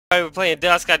been playing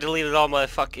Dusk. I deleted all my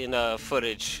fucking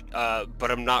footage, but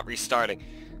I'm not restarting.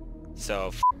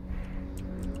 So,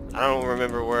 I don't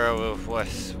remember where I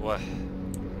was. What?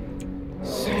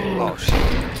 Oh shit.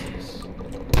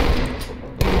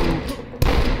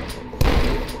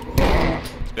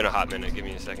 It's been a hot minute. Give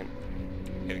me a second.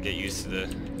 Gotta get used to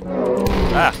the...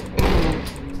 Ah!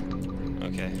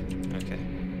 Okay, okay.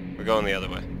 We're going the other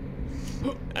way.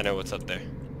 I know what's up there.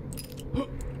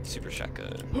 Super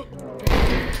shotgun.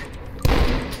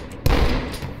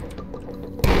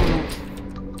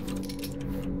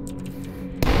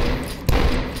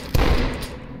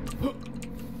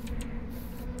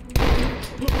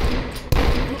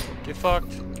 Get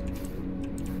fucked.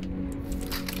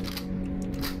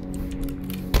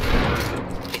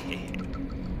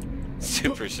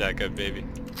 Super shotgun, baby.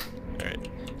 Alright.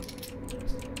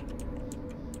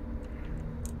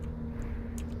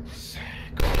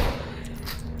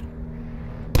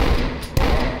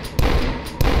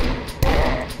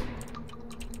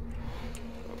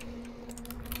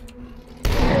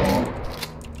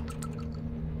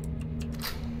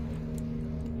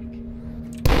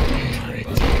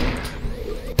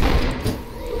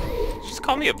 Just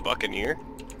call me a buccaneer.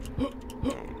 I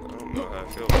don't know how I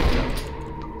feel about that.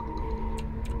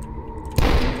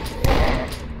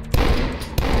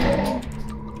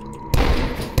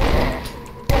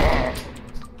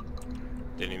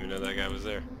 Didn't even know that guy was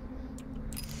there.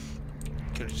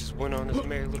 Could've just went on his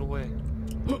merry little way.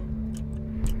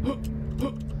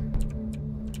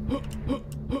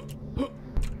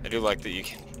 I do like that you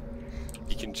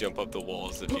can jump up the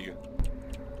walls if you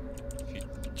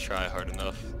try hard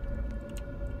enough.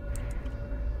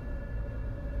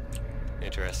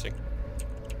 Interesting.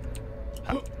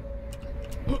 Ha.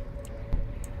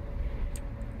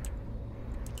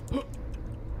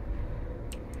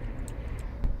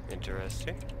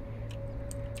 Interesting.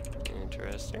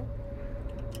 Interesting.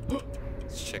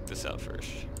 Let's check this out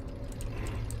first.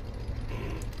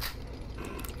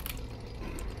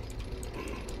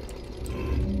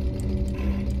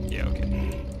 Yeah,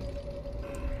 okay.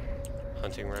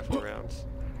 Hunting rifle rounds.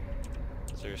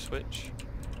 Is there a switch?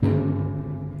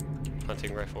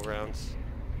 Hunting rifle rounds.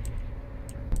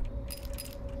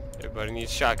 Everybody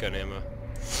needs shotgun ammo.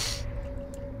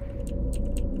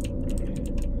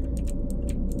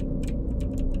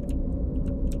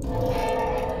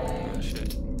 Oh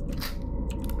shit.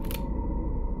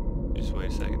 Just wait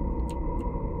a second.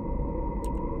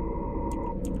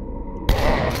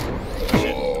 Oh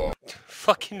shit.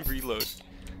 Fucking reload.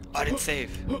 Oh, I didn't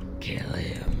save. Kill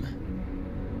him.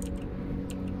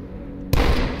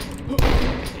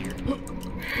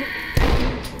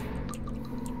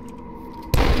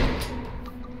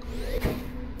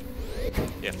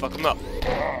 Yeah, fuck him up.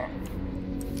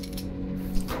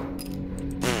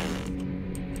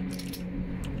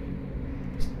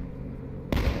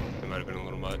 That might have been a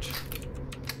little much.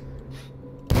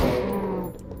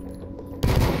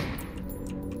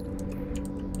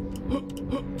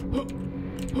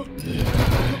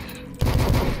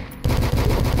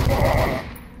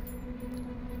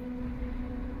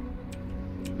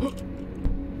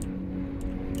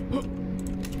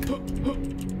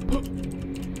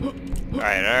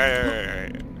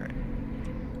 Alright.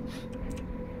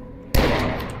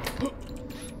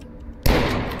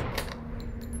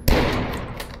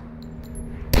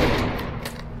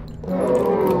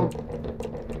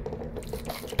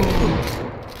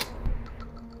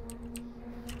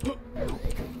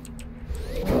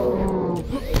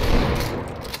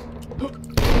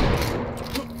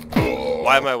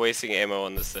 Why am I wasting ammo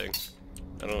on this thing?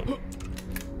 I don't...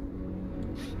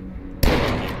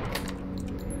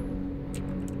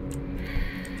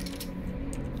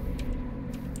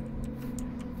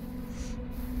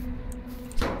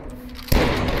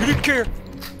 You didn't care!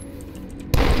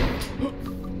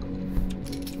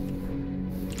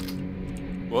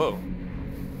 Whoa.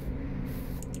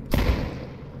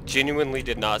 Genuinely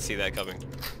did not see that coming.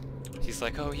 He's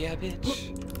like, oh yeah,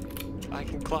 bitch. I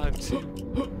can climb too.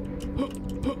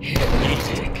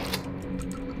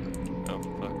 Oh,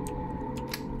 fuck.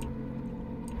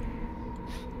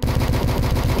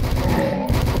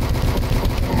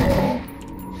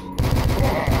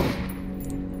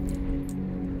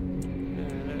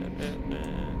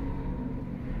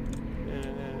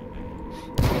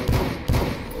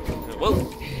 Whoa!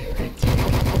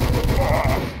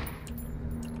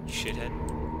 You shithead.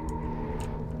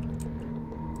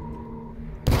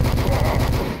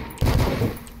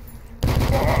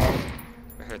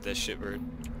 I heard that shitbird.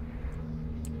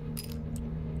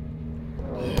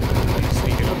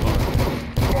 Sneaking up on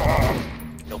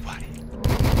nobody.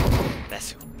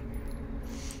 That's who.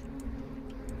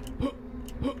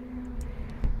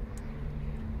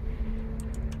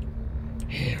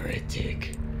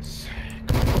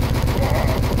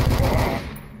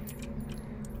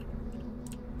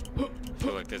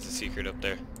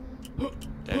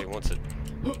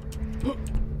 You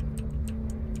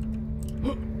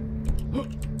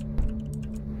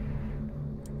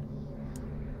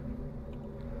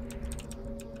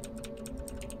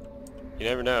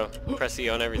never know. Press E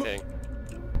on everything.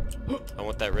 I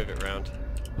want that rivet round.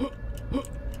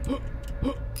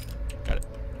 Got it.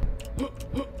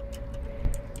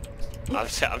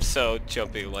 I'm so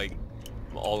jumpy, like,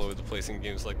 I'm all over the place in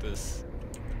games like this.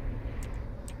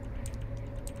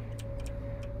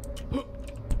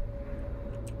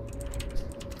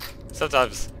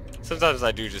 Sometimes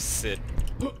I do just sit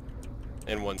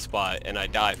in one spot and I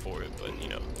die for it, but you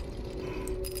know.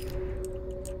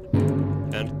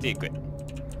 Found a secret.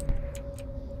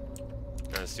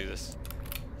 Now let's do this.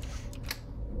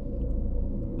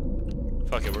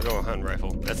 Fuck it, we're going hunting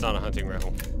rifle. That's not a hunting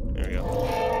rifle. There we go.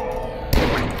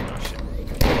 Oh shit.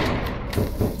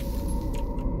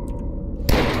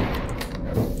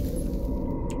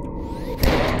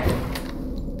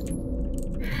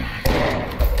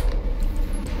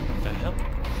 What the hell?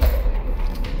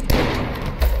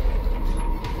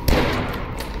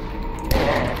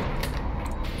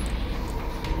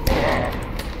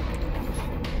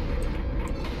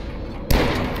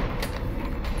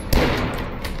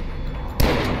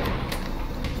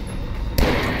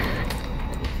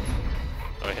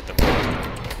 Oh, I hit the button.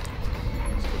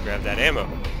 Let's go grab that ammo.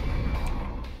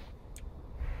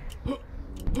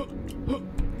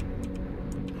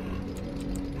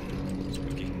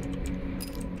 Spooky.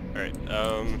 Alright,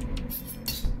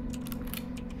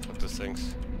 fuck those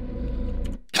things.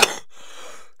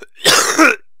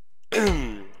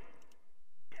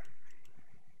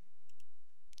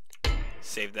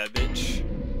 Save that bitch.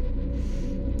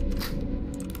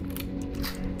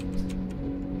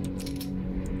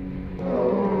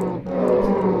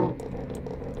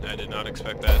 I did not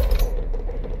expect that.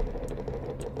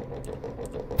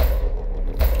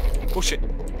 Oh shit,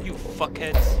 you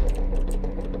fuckheads.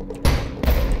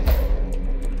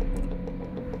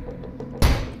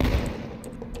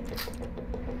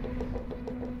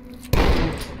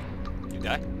 You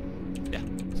die? Yeah.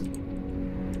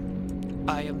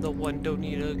 I am the one, don't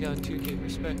need a gun to get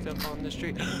respect up on the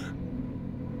street.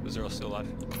 Those are all still alive.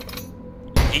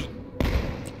 Eat.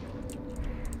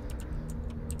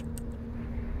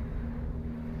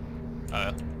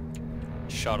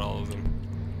 Shot all of them.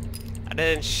 I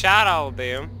didn't shot all of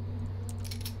them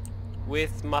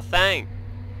with my thing.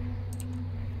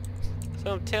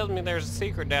 Something tells me there's a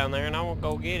secret down there and I won't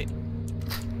go get it.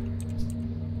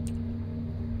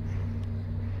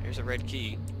 Here's a red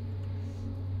key.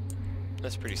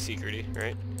 That's pretty secrety,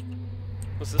 right?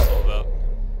 What's this all about?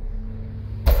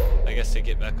 I guess to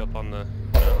get back up on the...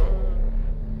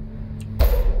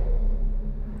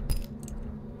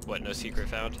 What, no secret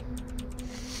found?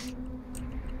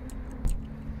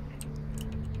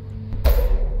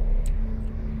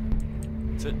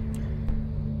 That's it?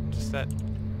 Just that?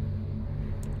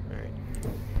 Alright.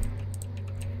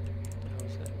 How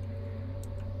was that?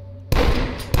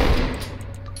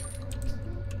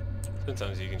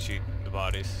 Sometimes you can shoot the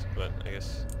bodies, but I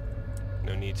guess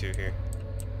no need to here.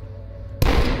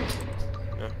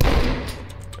 No?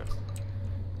 No.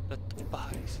 Let the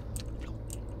bodies flow.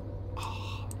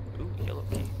 Oh, ooh, yellow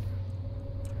key.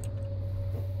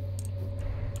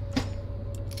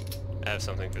 I have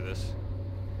something for this.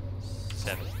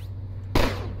 7.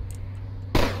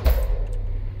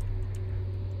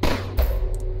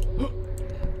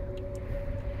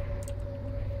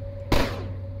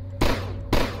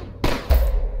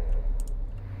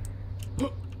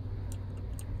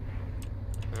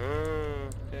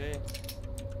 Okay.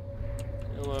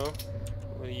 Hello.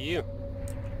 What are you?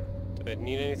 Do I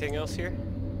need anything else here?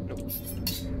 Nope.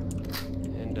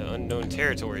 And unknown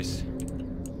territories.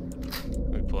 Let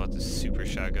me pull out this super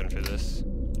shotgun for this.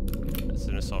 It's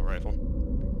an assault rifle.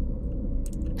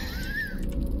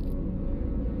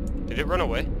 Did it run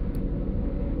away?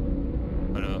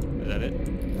 Oh no, is that it?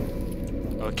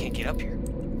 Oh, it can't get up here.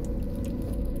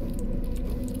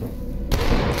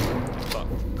 Fuck.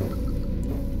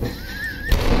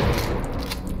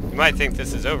 You might think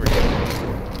this is over here,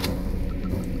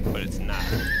 but it's not.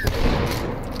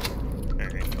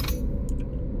 Alright.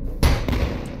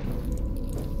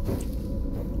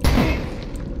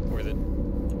 Worth it.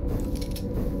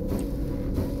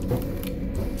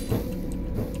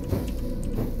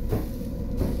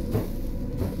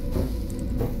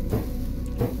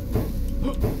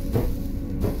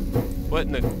 What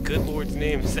in the good Lord's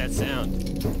name is that sound?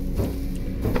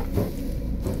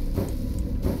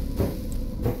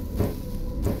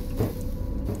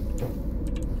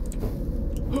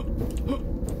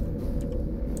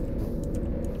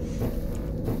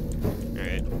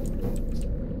 Alright.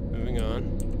 Moving on.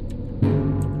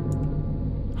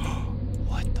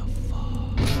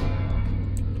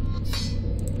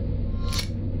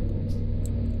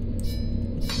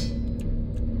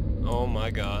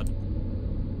 my god.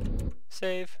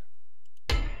 Save.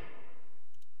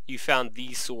 You found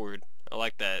the sword. I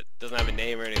like that. Doesn't have a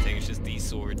name or anything, it's just the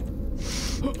sword.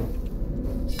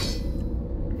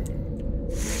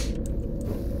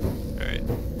 Alright.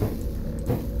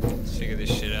 Let's figure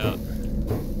this shit out.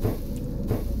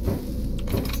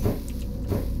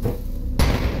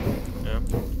 No? I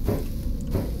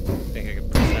think I can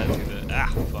press that through the...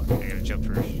 Ah, fuck. I gotta jump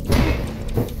first.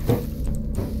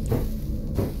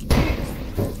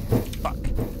 Fuck.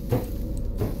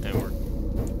 That worked.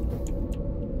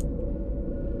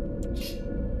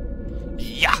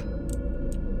 Yeah!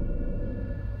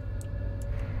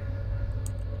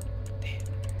 Damn.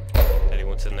 Daddy,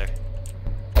 what's in there?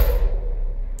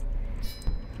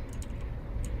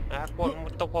 At one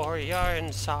with the warrior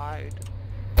inside.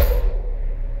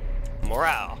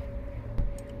 Morale.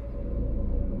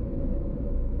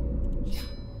 Yeah.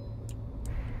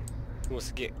 Who wants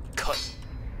to get cut?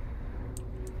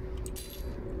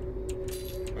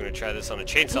 We're gonna try this on a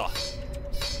chainsaw.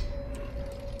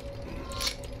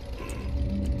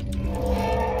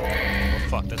 Oh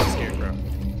fuck, that's a scarecrow.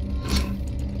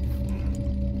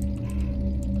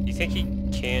 You think he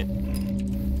can't?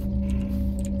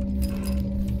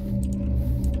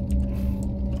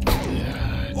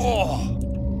 Oh!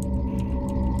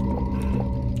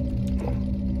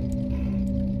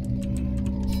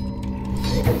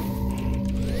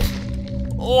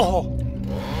 Oh!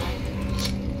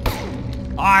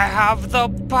 I have the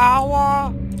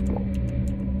power!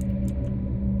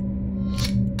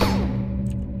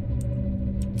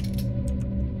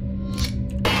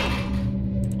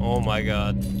 Oh my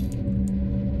god.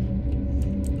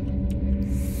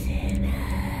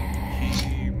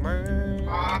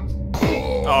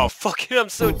 Oh, fuck it, I'm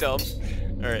so dumb.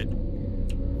 Alright.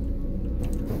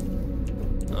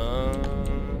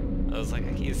 I was like,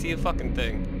 I can't see a fucking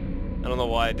thing. I don't know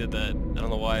why I did that. I don't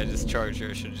know why I just charged her.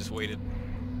 I should have just waited.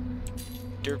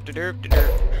 Derp de derp de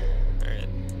derp. Alright.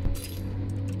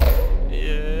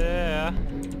 Yeah.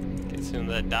 Consume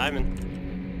that diamond.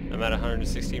 I'm at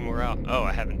 116 morale. Oh,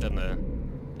 I haven't done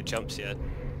the jumps yet.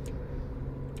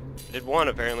 I did one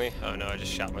apparently. Oh no, I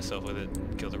just shot myself with it.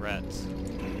 Kill the rats.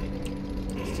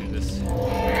 Let's do this.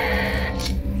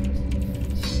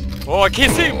 Oh, I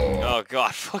can't see him! Oh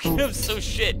god, fucking I'm so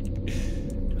shit.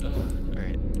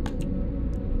 Alright.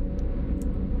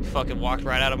 Fucking walked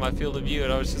right out of my field of view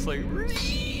and I was just like...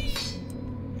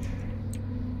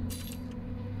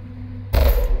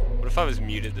 What if I was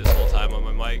muted this whole time on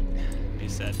my mic? It'd be a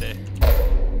sad day.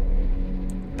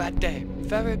 Bad day.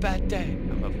 Very bad day.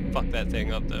 I'm gonna fuck that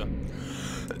thing up though.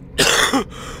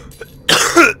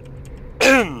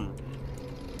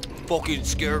 Fucking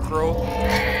scarecrow.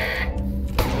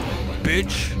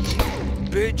 Bitch.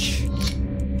 Bitch.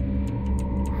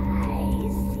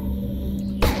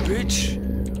 Bitch.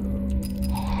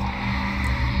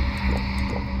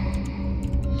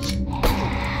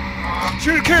 She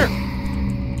didn't care.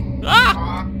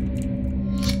 Ah!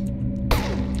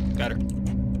 Got her.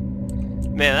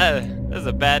 Man, that's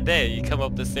a bad day. You come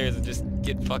up the stairs and just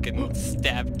get fucking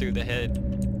stabbed through the head.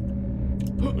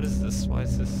 What is this? Why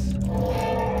is this?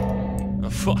 Oh,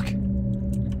 fuck.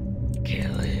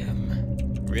 Kill him.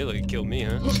 Really? Kill me,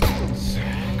 huh?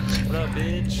 What up,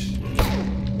 bitch?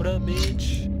 What up,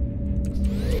 bitch?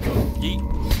 Yeet.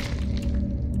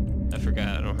 I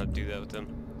forgot I don't have to do that with them.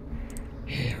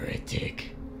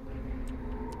 Heretic.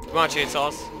 Come on,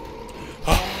 chainsaws.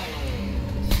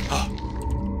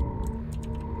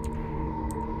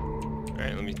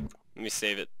 Alright, let me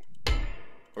save it.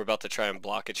 We're about to try and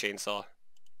block a chainsaw.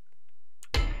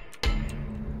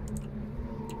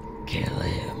 Kill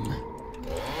him.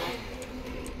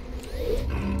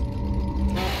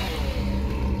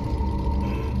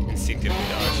 Instinctively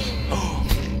dodged. Oh,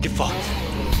 get fucked.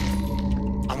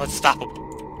 I'm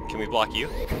unstoppable. Can we block you?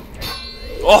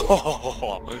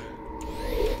 Oh!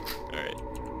 Alright.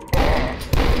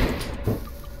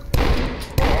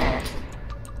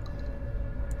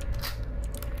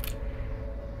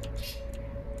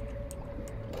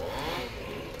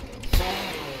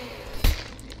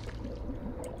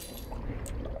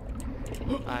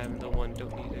 I'm the one,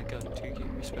 don't need a gun to get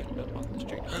respect up on the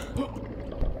street.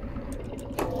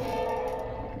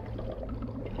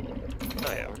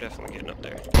 Oh yeah, we're definitely getting up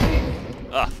there.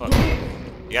 Ah, fuck.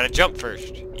 You gotta jump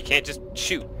first. You can't just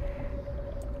shoot.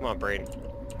 Come on, brain.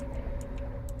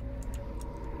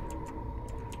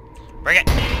 Bring it!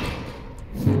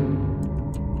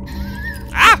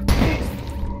 Ah!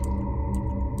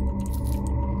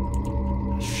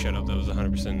 Shut up, that was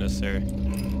 100% necessary.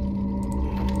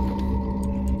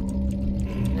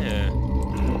 Yeah.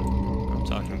 What I'm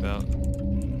talking about.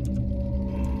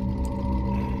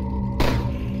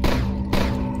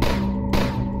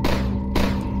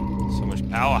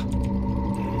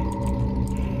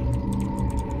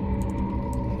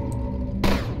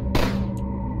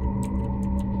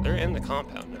 in the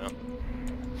compound now.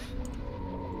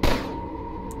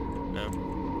 No.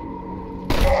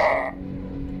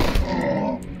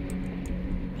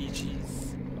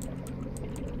 Peaches.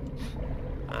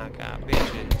 I got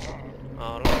bitches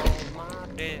all on my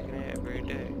dick every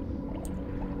day.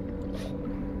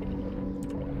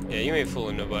 Yeah, you ain't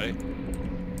fooling nobody.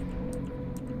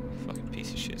 Fucking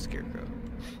piece of shit scarecrow.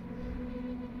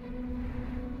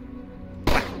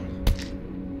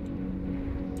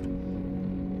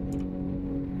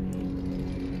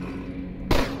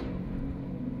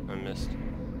 I missed.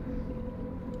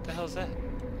 What the hell's that?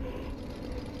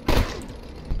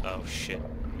 Oh shit.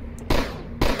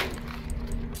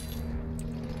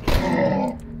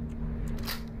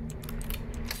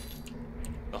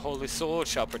 The holy sword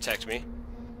shall protect me.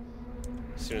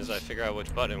 As soon as I figure out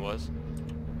which button it was.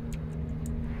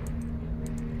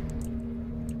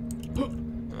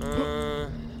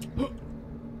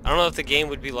 I don't know if the game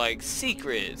would be like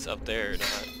secrets up there or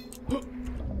not.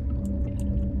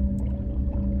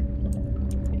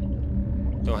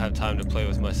 Don't have time to play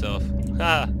with myself.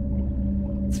 Ha!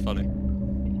 It's funny.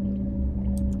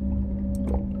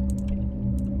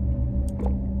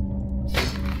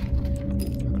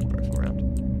 Around.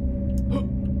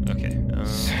 Okay.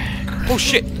 Oh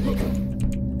shit!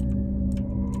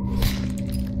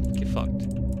 Get fucked.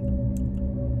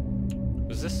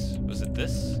 Was it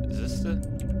this? Is this the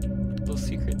little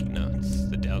secret? No, it's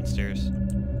the downstairs.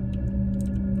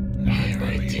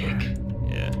 Right dick.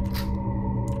 Yeah.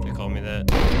 They call me that.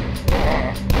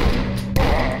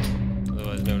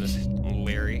 Otherwise known as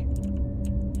Larry.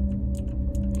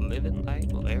 Living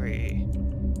like Larry.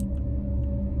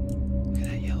 Look at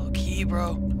that yellow key,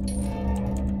 bro.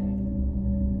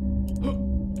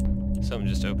 Something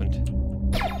just opened.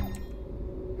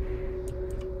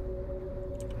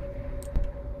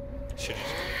 Shit.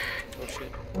 Oh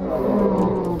shit.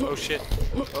 Oh shit.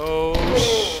 Oh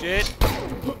shit.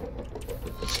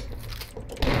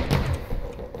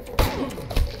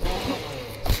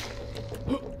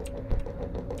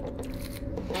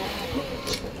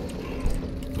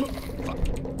 Fuck.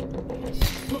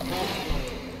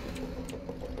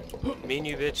 Me and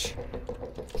you, bitch.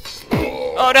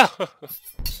 Oh no!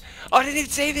 Oh, I didn't even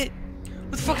save it!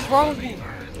 What the fuck is wrong with me?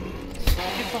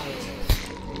 Get fucked.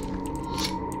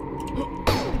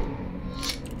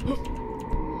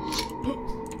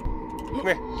 Come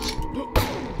here.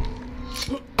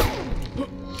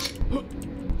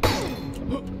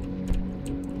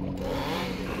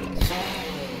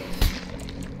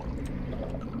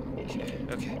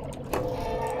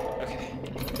 Okay.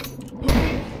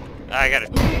 I got it.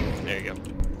 There you go.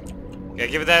 Gotta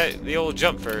give it the old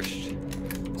jump first.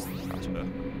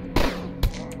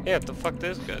 Yeah, what the fuck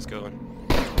this guy's going?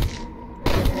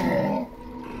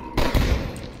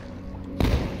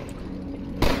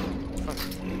 Fuck.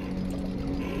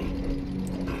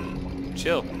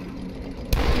 Chill.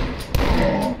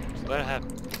 Just let it happen.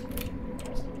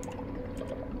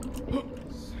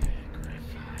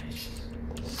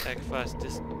 Sacrifice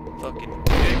this fucking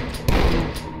dick.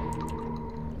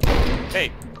 Hey!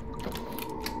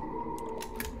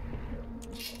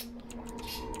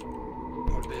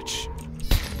 What a bitch.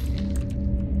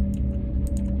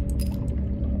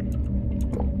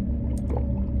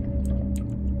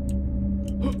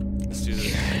 Let's do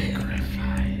this.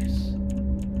 Sacrifice.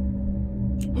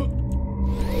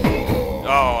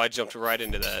 Oh, I jumped right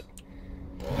into that.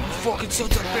 Fucking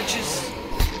sons of bitches!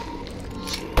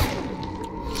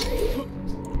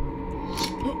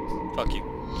 Fuck you.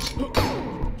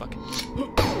 Fuck it. A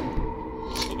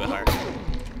little bit higher.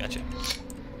 Gotcha.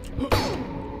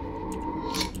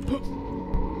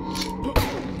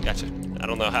 Gotcha. I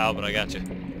don't know how, but I gotcha.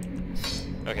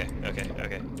 Okay.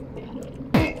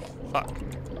 Fuck.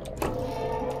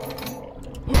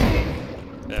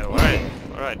 Yeah, why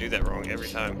do I do that wrong every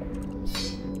time?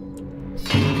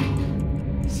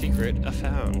 Secret I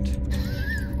found.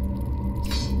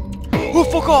 Oh,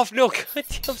 fuck off! No, god,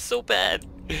 I'm so bad.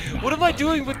 What am I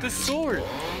doing with this sword?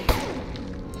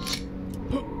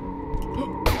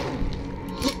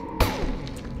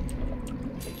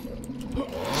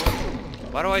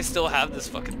 Why do I still have this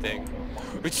fucking thing?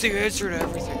 It's the answer to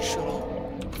everything, shut up.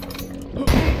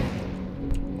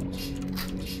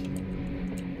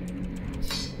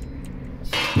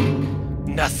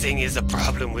 Nothing is a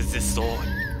problem with this sword.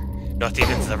 Not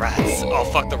even the rats. Oh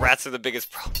fuck, the rats are the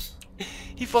biggest problem.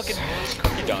 He dodged it.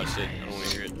 I don't want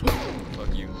to hear it.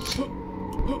 Fuck you.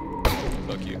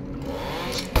 Fuck you.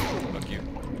 Fuck you.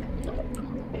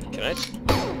 Can I?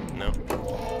 No.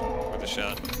 Worth a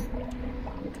shot.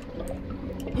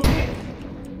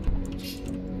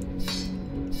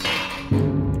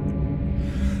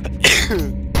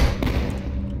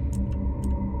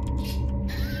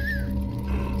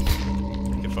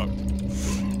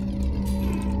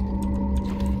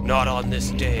 On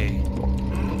this day,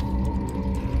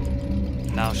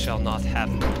 thou shalt not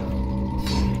have me.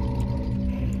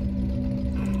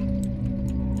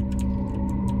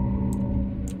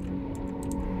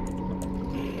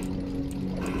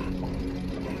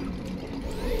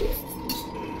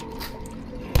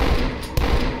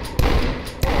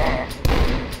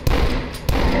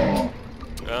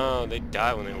 Oh, they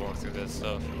die when they walk through that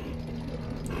stuff.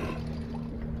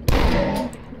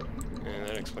 And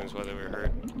that explains why they were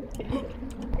hurt.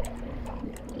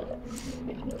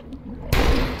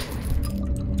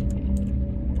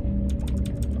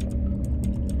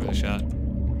 With a shot.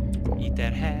 Eat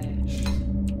that hash.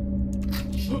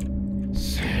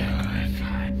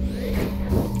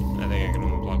 I think I can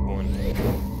only block one.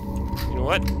 You know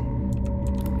what?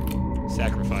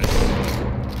 Sacrifice.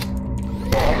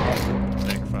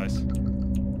 Sacrifice.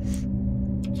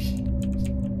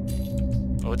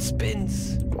 Oh, it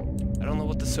spins! I don't know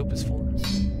what the soap is for.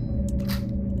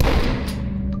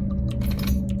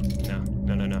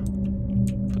 No.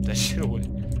 Put that shit away.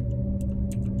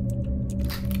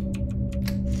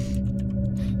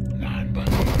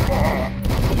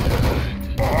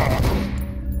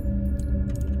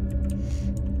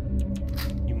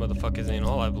 You motherfuckers ain't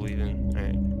all I believe in.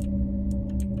 Alright.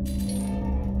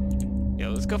 Yeah,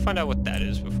 let's go find out what that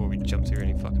is before we jump through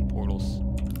any fucking portals.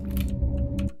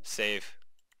 Save.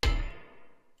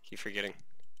 Keep forgetting.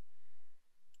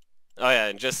 Oh yeah,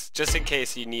 and just in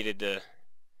case you needed to...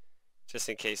 Just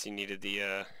in case you needed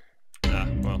the,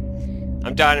 well,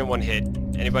 I'm dying in one hit.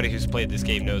 Anybody who's played this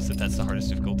game knows that that's the hardest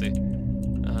difficulty.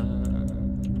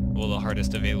 Well, the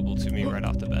hardest available to me right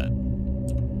off the bat.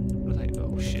 What was I?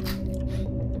 Oh, shit.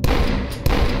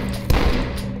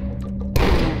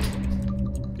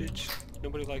 Bitch,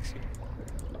 nobody likes you.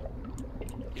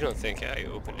 You don't think I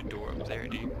opened a door up there,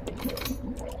 do you?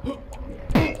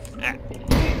 Ah.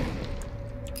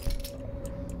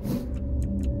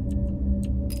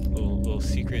 Little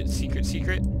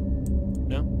secret?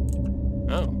 No?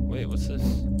 Oh, wait, what's this?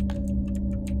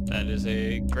 That is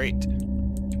a grate.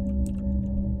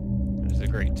 That is a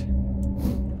grate.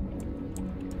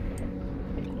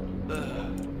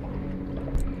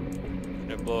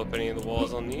 Can I blow up any of the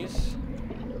walls on these?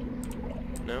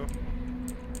 No?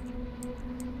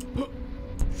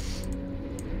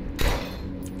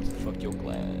 Fuck your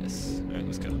glass. Alright,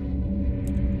 let's go.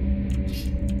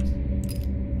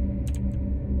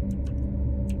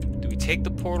 Take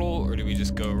the portal, or do we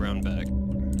just go around back?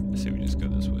 I say we just go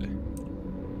this way.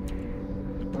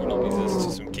 The portal leads us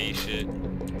to some gay shit.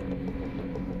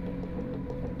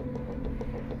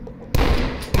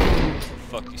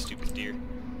 Fuck you, stupid deer.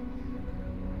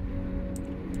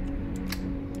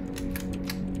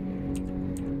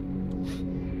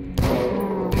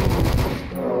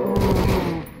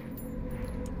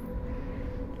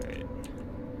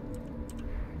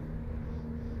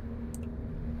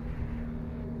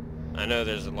 I know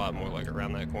there's a lot more like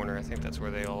around that corner. I think that's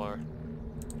where they all are.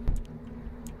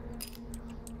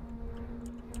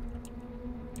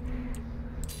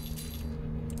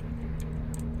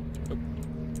 Oh.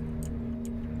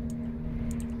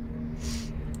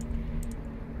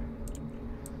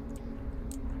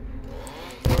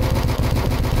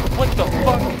 What the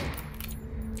fuck?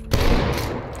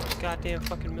 Goddamn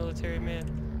fucking military man.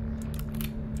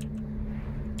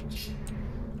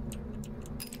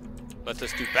 Let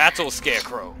us do battle,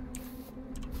 Scarecrow.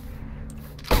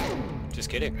 Just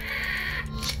kidding.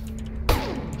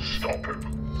 Stop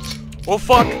him. Well,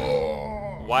 fuck.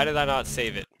 Why did I not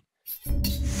save it?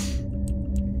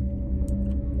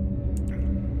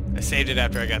 I saved it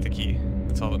after I got the key.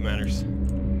 That's all that matters.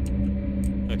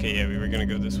 Okay, yeah, we were gonna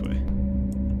go this way.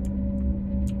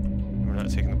 We're not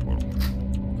taking the portal.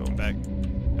 Going back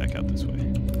out this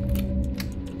way.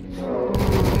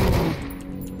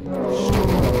 I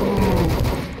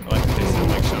like that they sound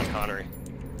like Sean Connery.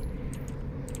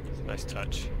 It's a nice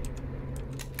touch.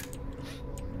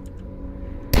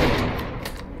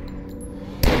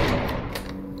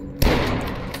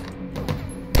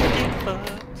 Get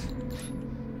fucked.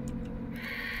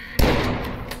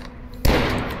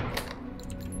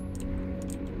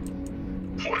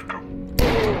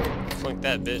 Flunk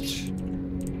that bitch.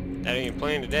 That ain't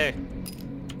playing today.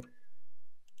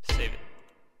 Save it.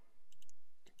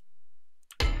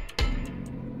 I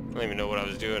don't even know what I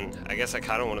was doing. I guess I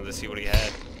kind of wanted to see what he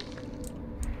had.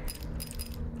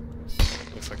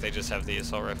 Looks like they just have the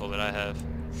assault rifle that I have.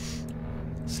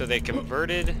 So they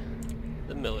converted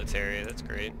the military. That's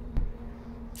great.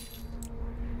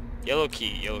 Yellow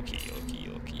key, yellow key, yellow key,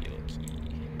 yellow key, yellow key.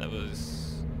 That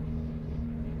was...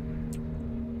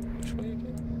 Which way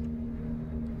again?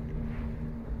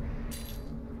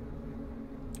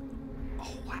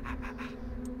 Oh, wow.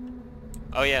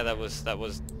 Oh yeah, that was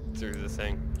through the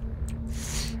thing.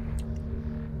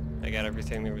 I got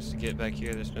everything there was to get back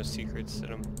here. There's no secrets that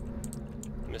I'm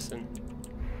missing.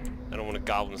 I don't want to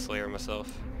Goblin Slayer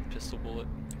myself. Pistol bullet.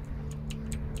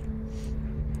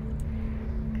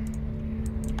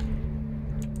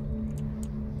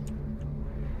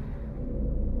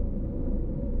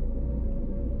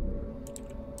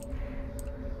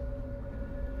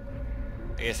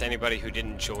 I guess anybody who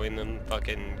didn't join them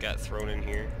fucking got thrown in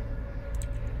here.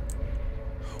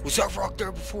 Was that rock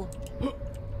there before?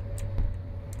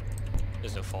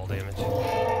 There's no fall damage.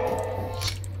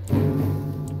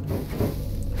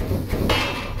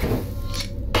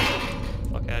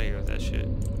 Fuck out of here with that shit.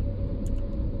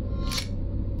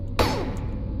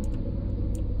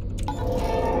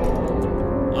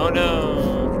 Oh no!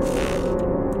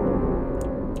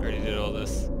 Already did all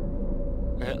this.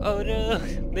 Oh no!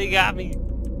 They got me!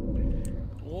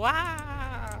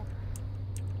 Wow!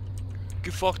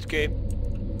 Get fucked, game.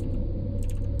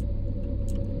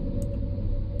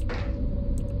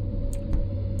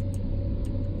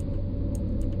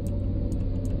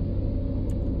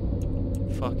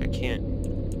 Fuck, I can't.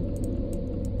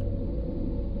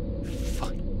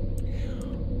 Fuck.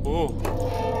 Whoa.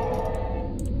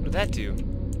 What did that do?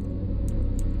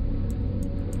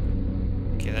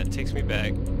 Okay, that takes me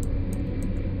back.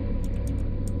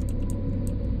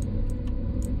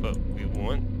 But we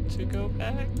want to go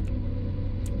back?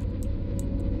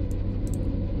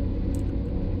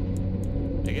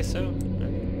 I guess so.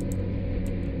 Right.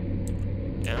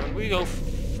 Down we go,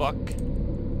 fuck.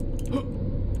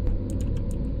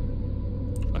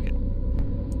 Fuck it.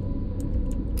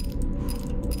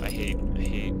 I hate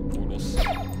portals.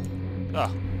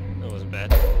 Oh, that wasn't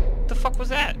bad. What the fuck was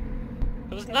that?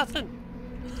 That was nothing.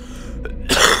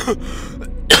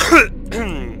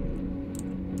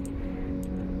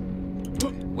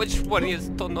 Which one of you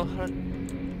don't know how to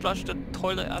flush the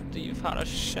toilet after you've had a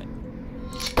shit?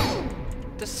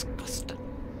 Disgusting.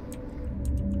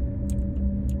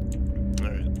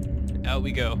 Alright, out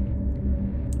we go.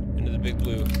 Into the big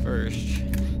blue first.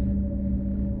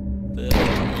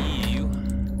 Fuck you.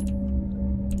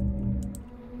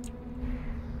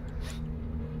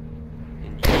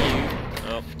 And you.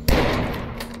 Oh.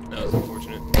 That was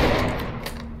unfortunate.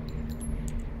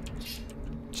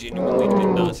 Genuinely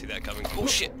did not see that coming. Oh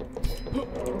shit!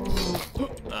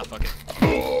 Ah, fuck it.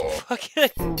 Fuck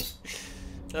it!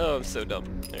 Oh, I'm so dumb.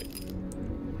 Right.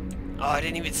 Oh, I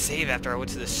didn't even save after I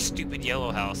went to the stupid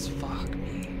yellow house. Fuck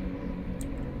me.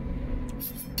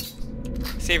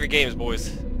 Save your games, boys.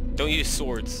 Don't use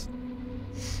swords.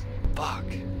 Fuck.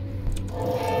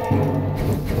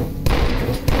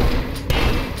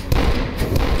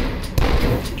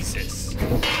 Jesus.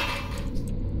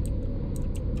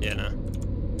 Yeah, no.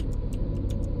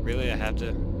 Really, I have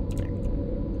to...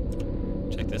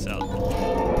 Check this out.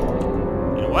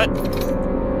 You know what?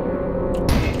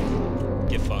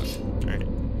 Get fucked. Alright.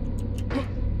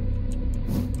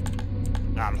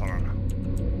 I'm horrible.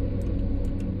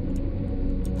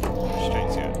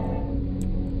 Straight to it.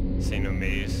 This ain't no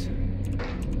maze.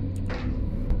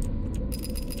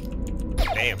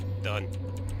 Bam. Done.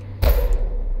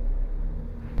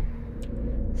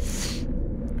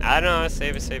 I don't know.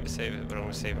 Save it, but I'm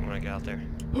gonna save it when I get out there.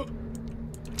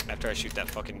 After I shoot that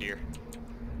fucking deer.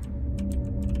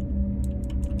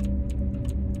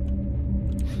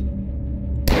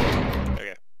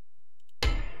 Okay.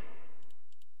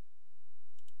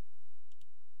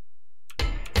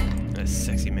 That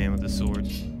sexy man with the sword.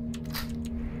 Here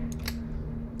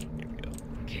we go.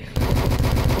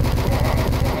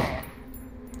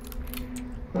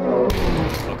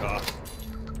 Fuck off.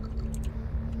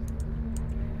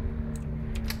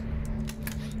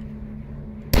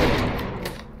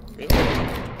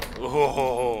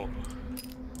 Oh!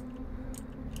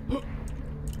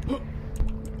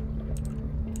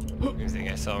 You think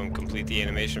I saw him complete the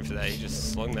animation for that? He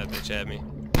just slung that bitch at me.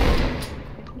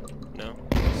 No?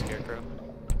 Scarecrow?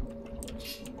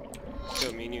 Let's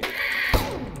go, me and you.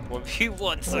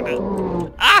 1v1, sucker!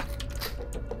 Ah!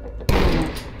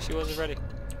 She wasn't ready.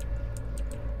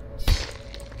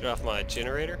 Get off my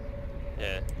generator?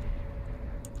 Yeah.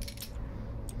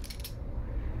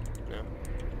 No.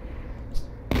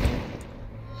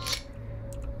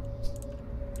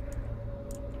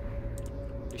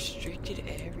 Restricted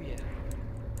area.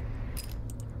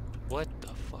 What the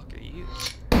fuck are you?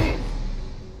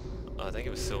 Oh, I think it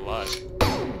was still alive.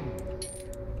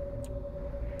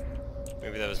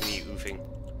 Maybe that was me oofing.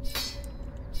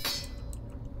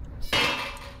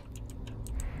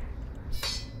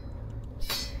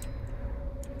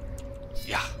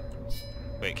 Yeah.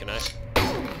 Wait, can I?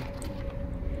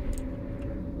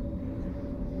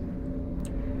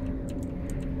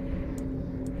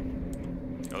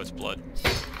 Oh, it's blood.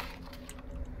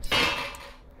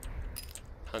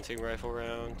 Hunting rifle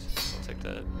round. I'll take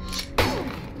that.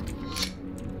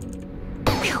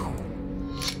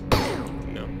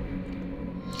 No.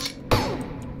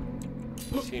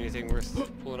 See anything worth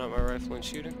pulling out my rifle and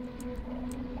shooting?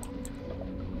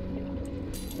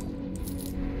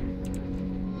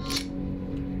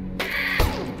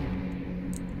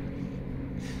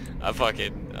 I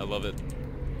love it.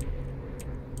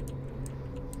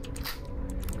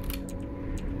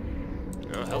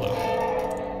 Oh, hello.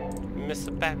 Mr.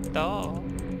 Backdoor.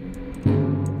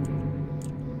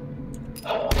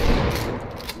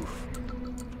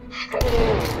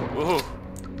 Oof.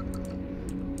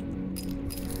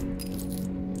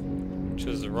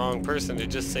 Chose the wrong person to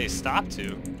just say stop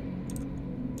to.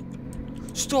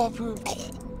 Stop him!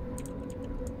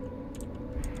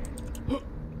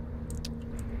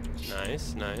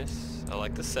 Nice, nice. I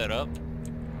like the setup.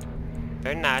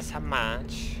 Very nice. How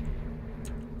much?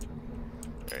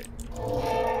 Alright.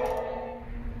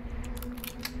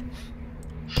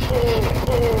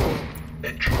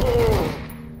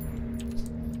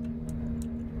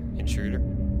 Intruder.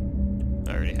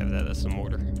 I already have that. That's the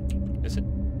mortar. Is it?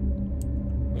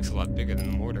 Looks a lot bigger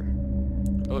than the mortar.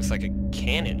 It looks like a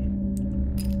cannon.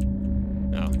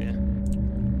 Oh, yeah.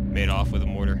 Made off with a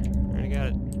mortar. Already got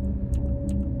it.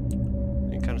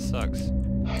 It kind of sucks.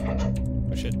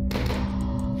 Oh shit.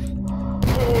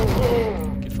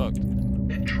 Get fucked.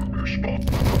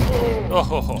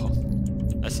 Oh,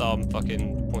 I saw him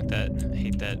fucking point that. I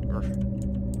hate that.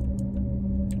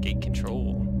 Gate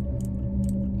control.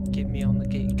 Get me on the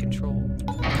gate control.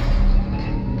 I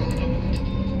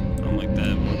don't like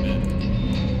that one bit.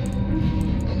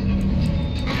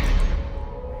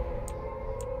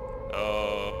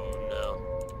 Oh no.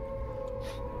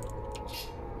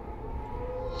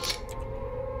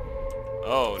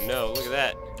 Oh no, look at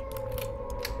that.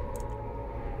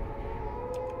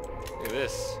 Look at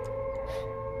this.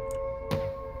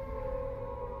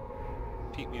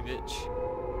 Peek me, bitch.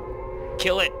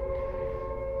 Kill it!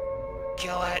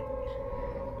 Kill it!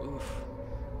 Oof.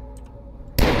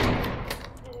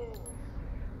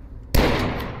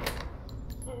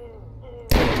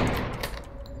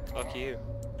 Fuck you.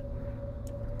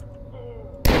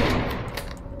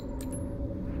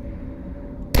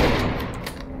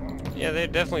 Yeah, they're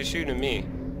definitely shooting at me.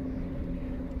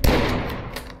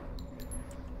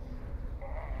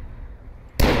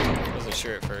 Wasn't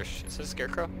sure at first. Is this a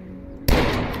scarecrow?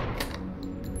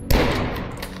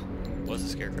 Was a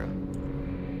scarecrow.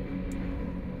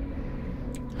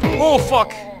 Oh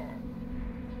fuck!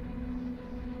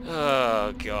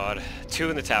 Oh god. 2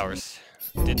 in the towers.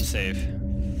 Didn't save.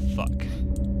 Fuck.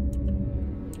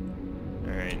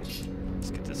 Alright.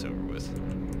 Let's get this over with.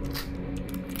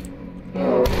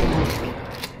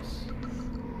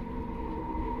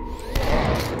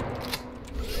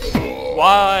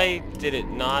 Why did it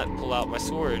not pull out my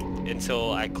sword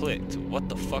until I clicked? What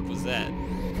the fuck was that?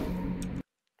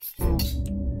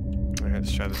 Alright,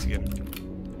 let's try this again.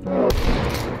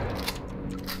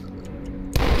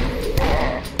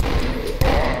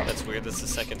 That's weird, that's the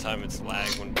second time it's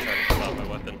lagged when trying to pull out my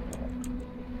weapon.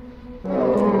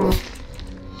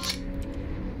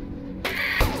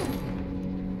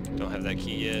 Don't have that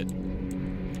key yet.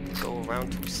 Go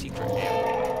around to a secret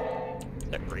area. Is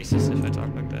that racist if I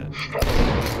talk like that?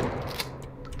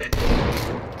 Okay,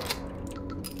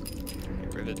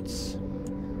 rivets.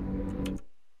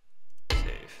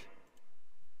 Save.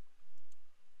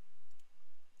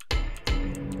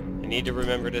 I need to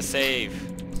remember to save.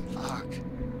 Fuck.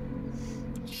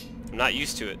 I'm not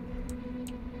used to it.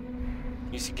 I'm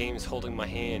used to games holding my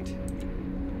hand.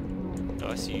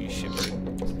 Oh, I see you,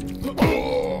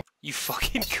 shitbird. You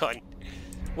fucking cunt.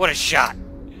 What a shot!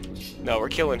 No, we're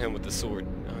killing him with the sword.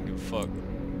 I don't give a fuck.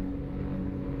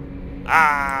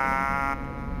 Ah!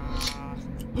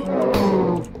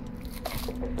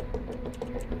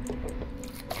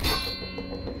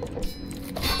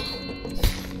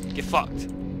 Get fucked.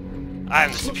 I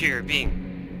am the superior being.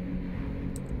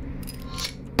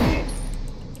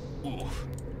 Oof.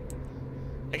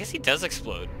 I guess he does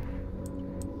explode.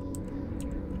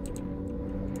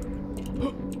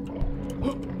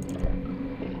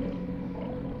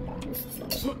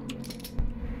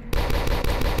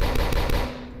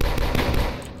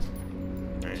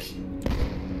 Alright.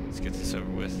 Let's get this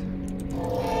over with.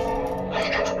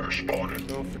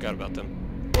 Oh, forgot about them.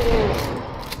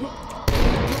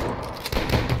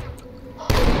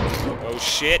 Oh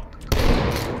shit!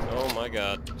 Oh my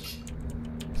god.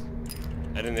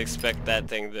 I didn't expect that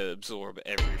thing to absorb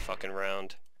every fucking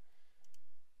round.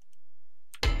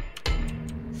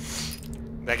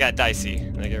 That got dicey.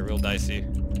 That got real dicey.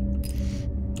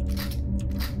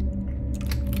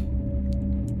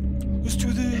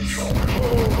 do this!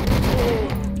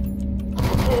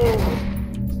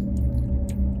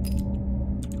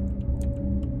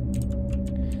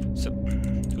 So,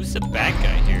 who's the bad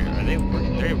guy here? Are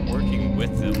they're working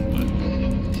with them, but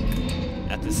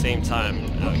at the same time,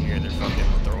 out here they're fucking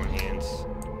throwing hands.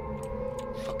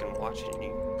 Fucking watching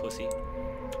you, pussy.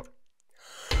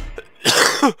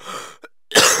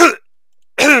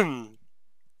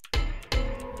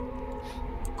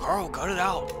 Carl, cut it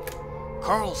out!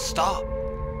 Carl, stop!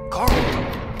 Carl!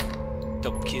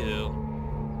 Double kill.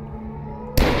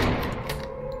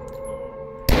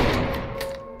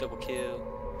 Double kill.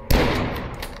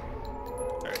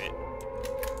 Alright.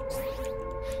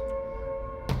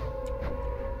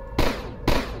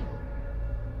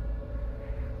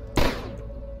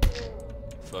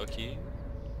 Fuck you.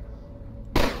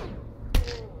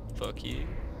 Fuck you.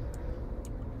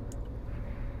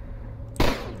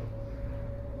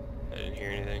 I didn't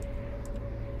hear anything.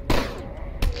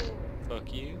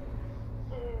 Fuck you.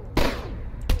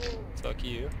 Fuck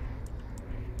you.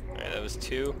 Alright, that was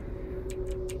 2.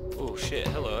 Oh shit,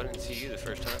 hello, I didn't see you the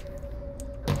first time.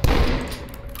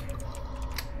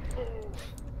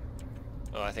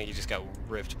 Oh, I think you just got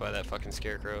ripped by that fucking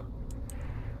scarecrow.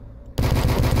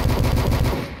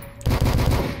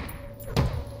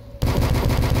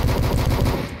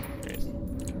 Right.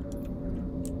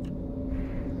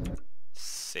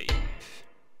 Save.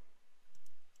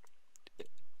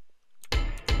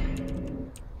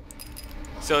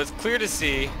 So it's clear to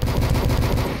see.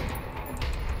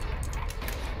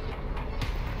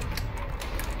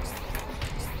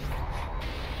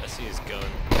 I see his gun.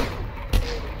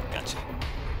 Gotcha.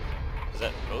 Is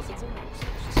that both of them?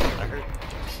 I heard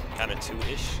kind of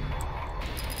 2-ish.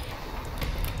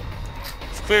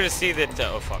 It's clear to see that.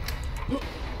 Oh fuck.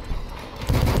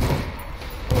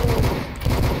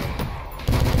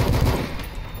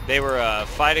 They were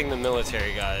fighting the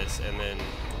military guys, and then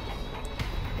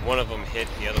one of them hit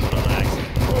the other one on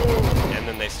accident, and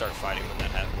then they start fighting when that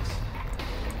happens.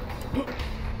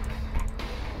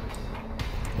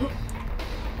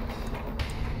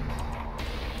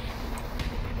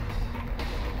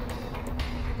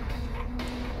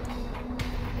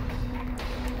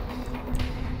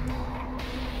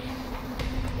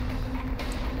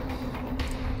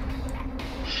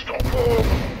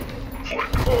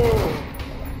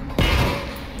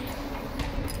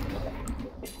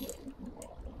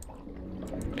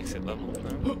 Exit level? No?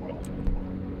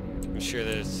 I'm sure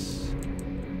there's...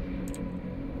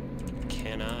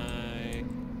 Can I...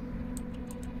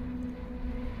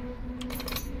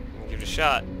 give it a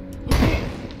shot. I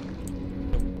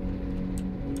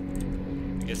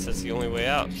guess that's the only way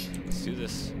out. Let's do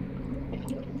this.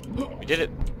 We did it.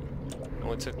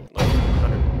 Only took like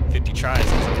 150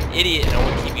 tries. I'm like an idiot and I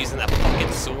want to keep using that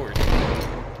fucking sword.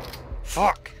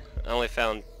 Fuck! I only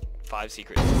found 5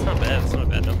 secrets. It's not bad. It's not a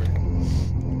bad number.